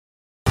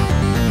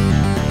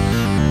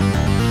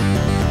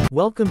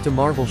Welcome to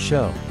Marvel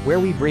Show, where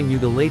we bring you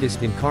the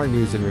latest in car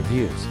news and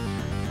reviews.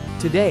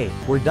 Today,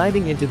 we're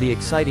diving into the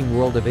exciting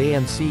world of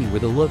AMC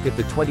with a look at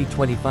the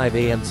 2025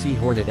 AMC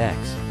Hornet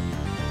X.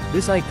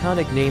 This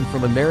iconic name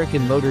from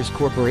American Motors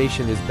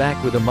Corporation is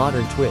back with a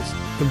modern twist,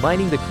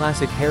 combining the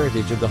classic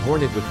heritage of the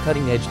Hornet with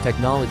cutting-edge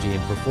technology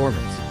and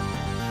performance.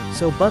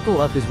 So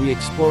buckle up as we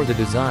explore the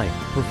design,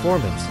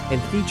 performance,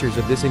 and features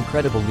of this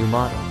incredible new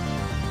model.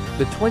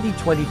 The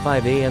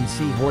 2025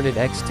 AMC Hornet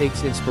X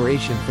takes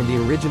inspiration from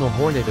the original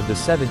Hornet of the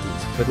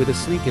 70s, but with a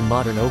sleek and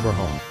modern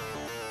overhaul.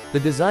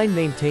 The design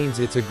maintains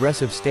its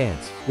aggressive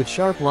stance, with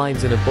sharp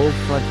lines and a bold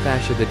front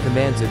fascia that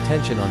commands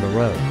attention on the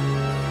road.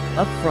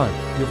 Up front,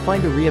 you'll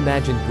find a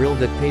reimagined grille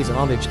that pays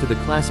homage to the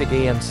classic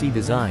AMC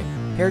design,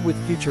 paired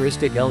with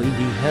futuristic LED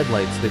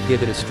headlights that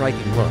give it a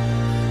striking look.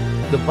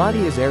 The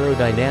body is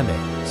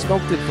aerodynamic,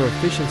 sculpted for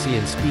efficiency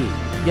and speed,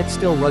 yet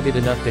still rugged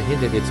enough to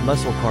hint at its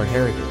muscle car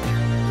heritage.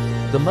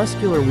 The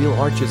muscular wheel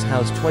arches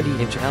house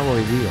 20-inch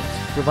alloy wheels,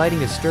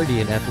 providing a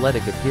sturdy and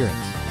athletic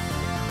appearance.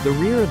 The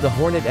rear of the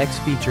Hornet X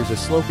features a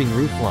sloping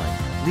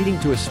roofline, leading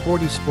to a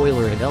sporty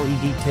spoiler and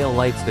LED tail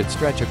lights that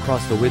stretch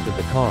across the width of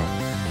the car.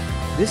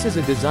 This is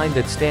a design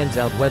that stands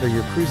out whether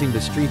you're cruising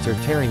the streets or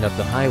tearing up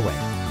the highway.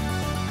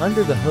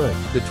 Under the hood,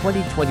 the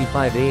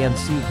 2025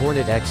 AMC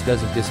Hornet X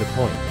doesn't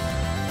disappoint.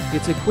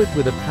 It's equipped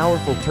with a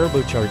powerful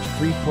turbocharged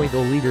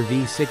 3.0-liter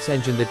V6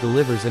 engine that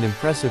delivers an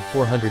impressive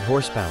 400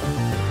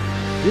 horsepower.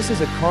 This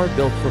is a car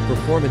built for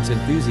performance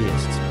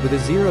enthusiasts, with a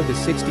 0 to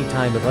 60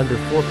 time of under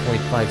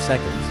 4.5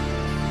 seconds.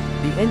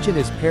 The engine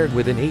is paired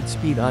with an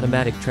 8-speed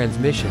automatic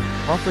transmission,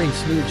 offering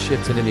smooth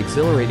shifts and an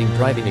exhilarating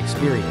driving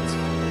experience.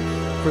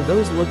 For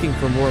those looking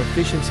for more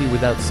efficiency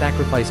without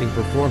sacrificing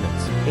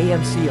performance,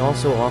 AMC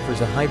also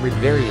offers a hybrid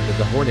variant of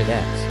the Hornet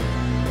X.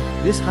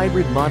 This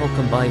hybrid model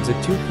combines a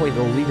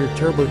 2.0-liter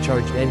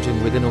turbocharged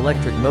engine with an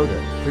electric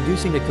motor,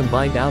 producing a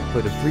combined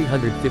output of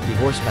 350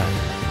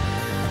 horsepower.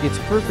 It's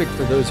perfect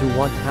for those who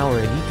want power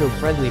and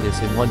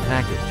eco-friendliness in one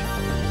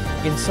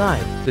package.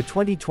 Inside, the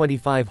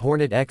 2025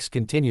 Hornet X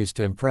continues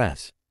to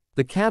impress.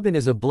 The cabin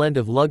is a blend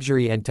of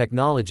luxury and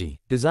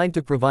technology, designed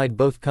to provide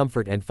both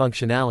comfort and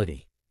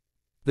functionality.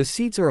 The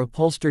seats are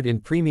upholstered in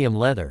premium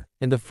leather,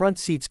 and the front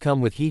seats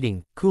come with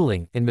heating,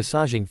 cooling, and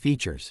massaging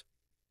features.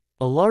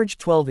 A large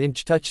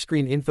 12-inch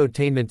touchscreen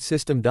infotainment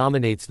system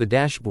dominates the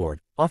dashboard,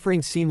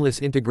 offering seamless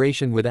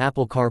integration with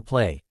Apple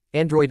CarPlay,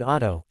 Android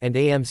Auto, and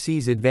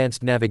AMC's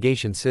advanced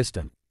navigation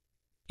system.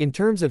 In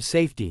terms of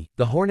safety,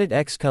 the Hornet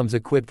X comes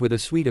equipped with a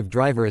suite of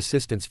driver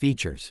assistance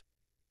features.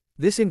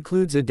 This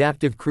includes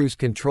adaptive cruise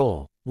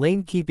control,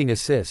 lane keeping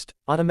assist,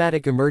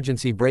 automatic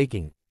emergency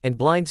braking, and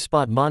blind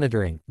spot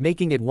monitoring,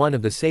 making it one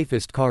of the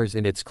safest cars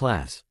in its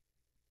class.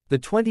 The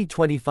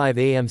 2025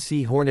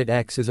 AMC Hornet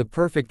X is a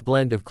perfect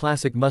blend of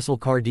classic muscle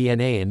car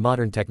DNA and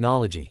modern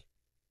technology.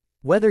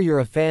 Whether you're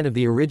a fan of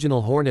the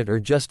original Hornet or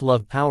just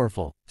love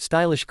powerful,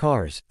 stylish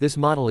cars, this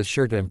model is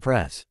sure to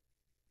impress.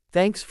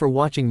 Thanks for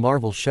watching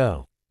Marvel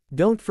Show.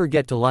 Don't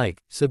forget to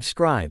like,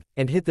 subscribe,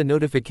 and hit the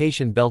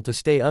notification bell to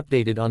stay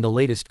updated on the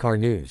latest car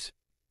news.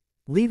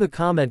 Leave a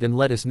comment and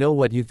let us know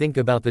what you think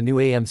about the new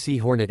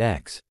AMC Hornet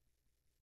X.